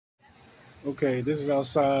Okay, this is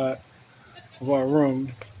outside of our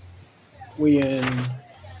room. We in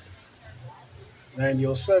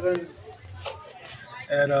 9007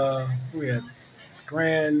 at we at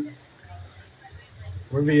Grand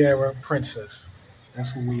Riviera Princess.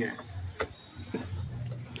 That's where we at.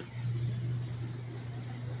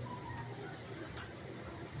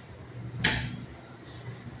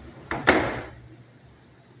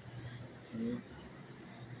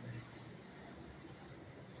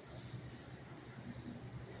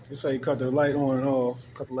 This how you cut the light on and off.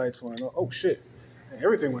 Cut the lights on and off. Oh shit!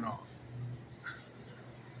 Everything went off.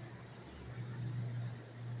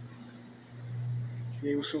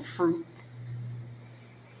 Gave us some fruit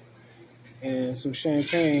and some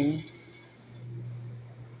champagne,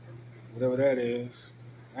 whatever that is.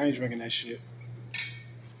 I ain't drinking that shit.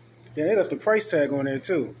 Yeah, they left the price tag on there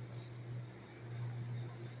too.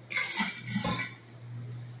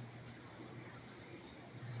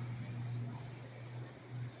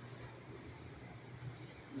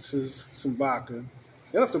 This is some vodka.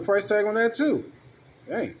 They left the price tag on that too.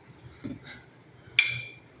 Dang.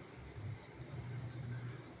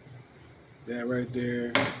 That right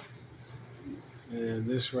there. And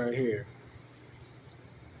this right here.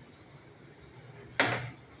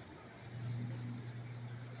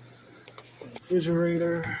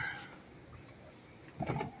 Refrigerator.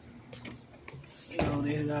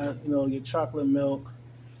 They got, your chocolate milk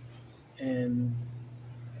and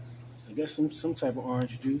I guess some type of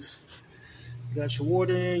orange juice. You got your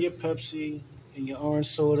water and your Pepsi and your orange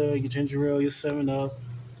soda, your ginger ale, your 7 Up,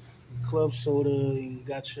 club soda, and you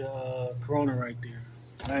got your Corona right there.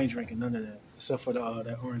 I ain't drinking none of that except for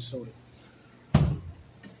that orange soda. All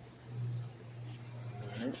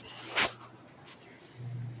right.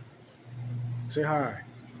 Say hi.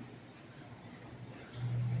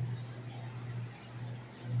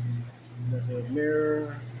 There's a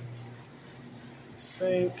mirror,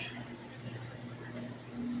 sink,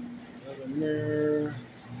 another mirror.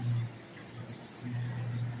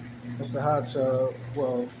 That's the hot tub.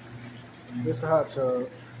 Well, this is the hot tub.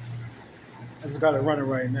 I just got it running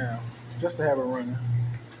right now, just to have it running.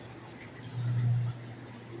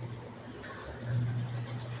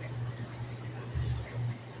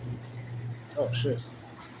 Oh shit.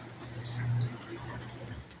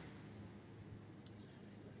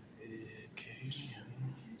 Okay.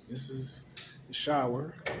 This is the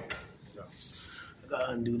shower. No. I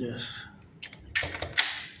gotta undo this.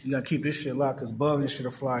 You gotta keep this shit locked because bugs and shit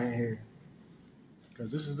will fly in here.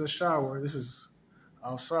 Because this is the shower. This is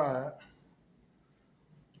outside.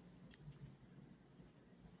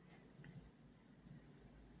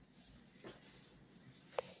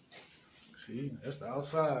 See, that's the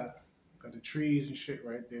outside. Got the trees and shit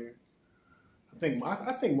right there. I think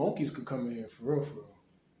monkeys could come in here for real, for real.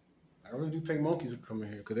 I really do think monkeys could come in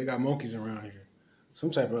here because they got monkeys around here.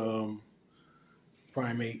 Some type of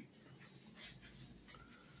primate.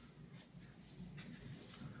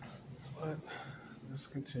 But let's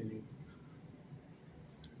continue.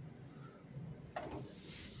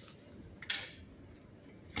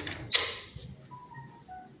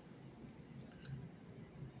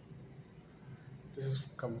 This is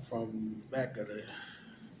coming from back of the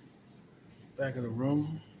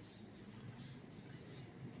room.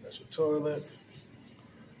 That's your toilet.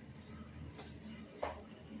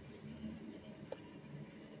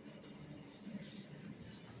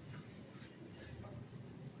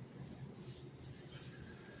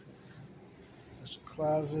 That's your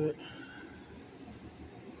closet.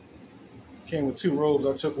 Came with 2 robes.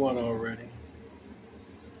 I took one already.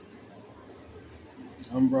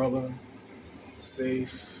 Umbrella,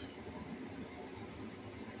 safe.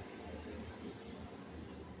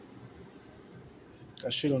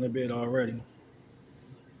 Got shit on the bed already.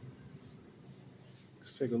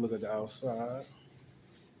 Let's take a look at the outside.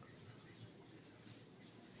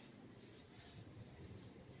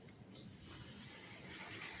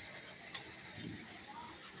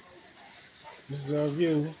 This is our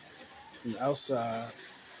view from the outside.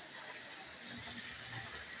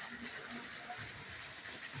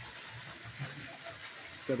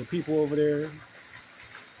 Got the people over there.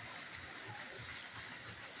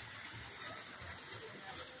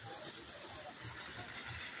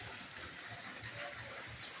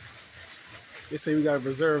 They say we gotta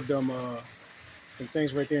reserve them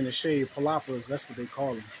things right there in the shade, palapas. That's what they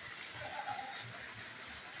call them.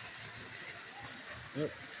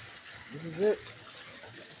 Yep, this is it.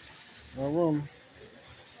 Our room.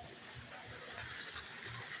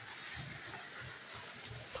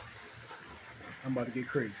 I'm about to get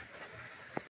crazy.